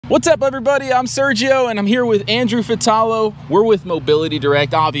What's up, everybody? I'm Sergio, and I'm here with Andrew Fitalo. We're with Mobility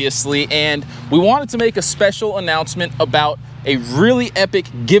Direct, obviously, and we wanted to make a special announcement about a really epic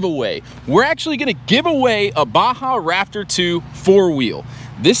giveaway. We're actually going to give away a Baja Raptor 2 4-wheel.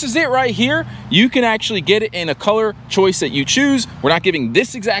 This is it right here. You can actually get it in a color choice that you choose. We're not giving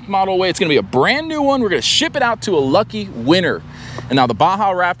this exact model away. It's going to be a brand new one. We're going to ship it out to a lucky winner. And now the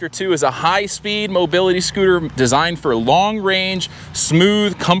Baja Raptor 2 is a high-speed mobility scooter designed for long-range,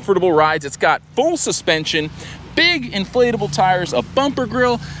 smooth, comfortable rides. It's got full suspension, big inflatable tires, a bumper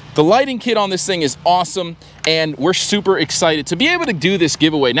grill. The lighting kit on this thing is awesome, and we're super excited to be able to do this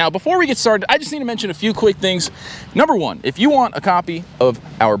giveaway. Now, before we get started, I just need to mention a few quick things. Number one, if you want a copy of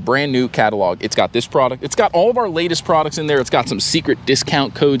our brand new catalog, it's got this product. It's got all of our latest products in there. It's got some secret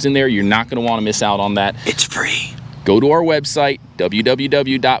discount codes in there. You're not going to want to miss out on that. It's free. Go to our website,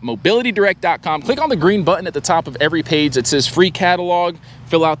 www.mobilitydirect.com. Click on the green button at the top of every page that says free catalog.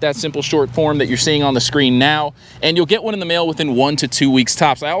 Fill out that simple short form that you're seeing on the screen now, and you'll get one in the mail within 1 to 2 weeks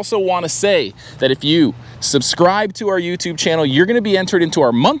tops. I also want to say that if you subscribe to our YouTube channel, you're going to be entered into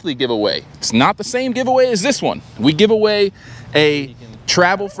our monthly giveaway. It's not the same giveaway as this one. We give away a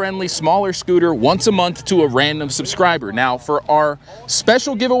travel-friendly, smaller scooter once a month to a random subscriber. Now, for our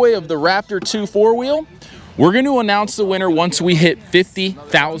special giveaway of the Raptor 2 4-wheel, we're going to announce the winner once we hit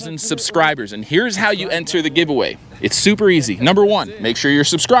 50,000 subscribers. And here's how you enter the giveaway. It's super easy. Number one, make sure you're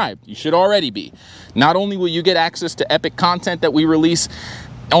subscribed. You should already be. Not only will you get access to epic content that we release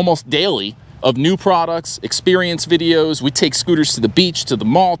almost daily of new products, experience videos. We take scooters to the beach, to the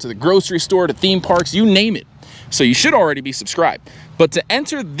mall, to the grocery store, to theme parks, you name it. So you should already be subscribed. But to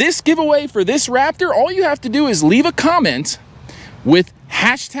enter this giveaway for this Raptor, all you have to do is leave a comment with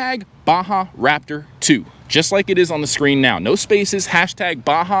hashtag Baja Raptor 2. Just like it is on the screen now. No spaces, hashtag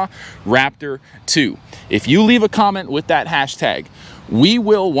Baja Raptor 2. If you leave a comment with that hashtag, we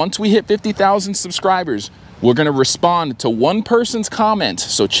will, once we hit 50,000 subscribers, we're going to respond to one person's comment.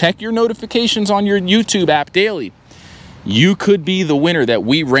 So check your notifications on your YouTube app daily. You could be the winner that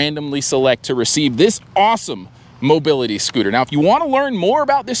we randomly select to receive this awesome mobility scooter. Now, if you want to learn more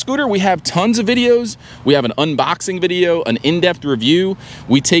about this scooter, we have tons of videos. We have an unboxing video, an in-depth review.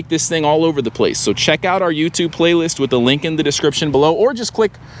 We take this thing all over the place. So check out our YouTube playlist with the link in the description below, or just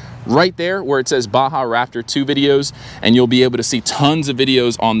click right there where it says Baja Raptor 2 videos, and you'll be able to see tons of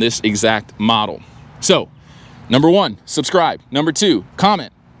videos on this exact model. So, number one, subscribe. Number two,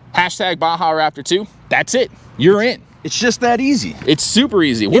 comment. Hashtag Baja Raptor 2. That's it. You're in. It's just that easy. It's super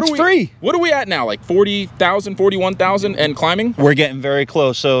easy. It's free. What are we at now? Like 40,000, 41,000 and climbing? We're getting very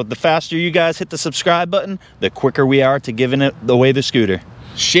close. So the faster you guys hit the subscribe button, the quicker we are to giving it away the scooter.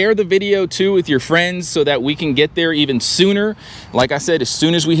 Share the video too with your friends so that we can get there even sooner. Like I said, as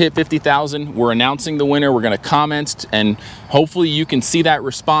soon as we hit 50,000, we're announcing the winner. We're going to comment, and hopefully you can see that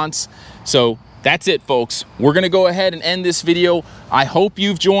response. So that's it, folks. We're going to go ahead and end this video. I hope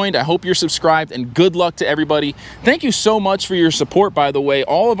you've joined. I hope you're subscribed, and good luck to everybody. Thank you so much for your support, by the way.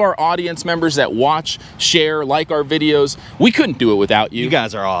 All of our audience members that watch, share, like our videos. We couldn't do it without you. You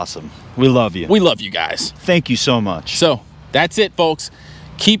guys are awesome. We love you. We love you guys. Thank you so much. So that's it, folks.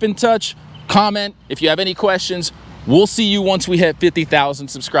 Keep in touch. Comment if you have any questions. We'll see you once we hit 50,000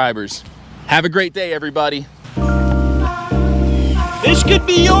 subscribers. Have a great day, everybody. This could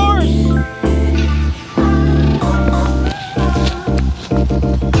be yours.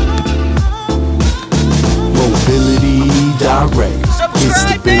 Direct. Get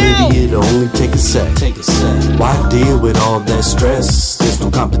stability, it'll only take a sec. Why deal with all that stress? There's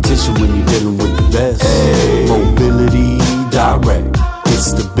no competition when you're dealing with the best. Hey. Mobility Direct. Get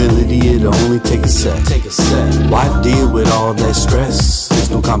stability, it'll only take a sec. Why deal with all that stress?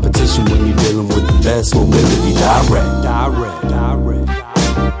 There's no competition when you're dealing with the best. Mobility Direct.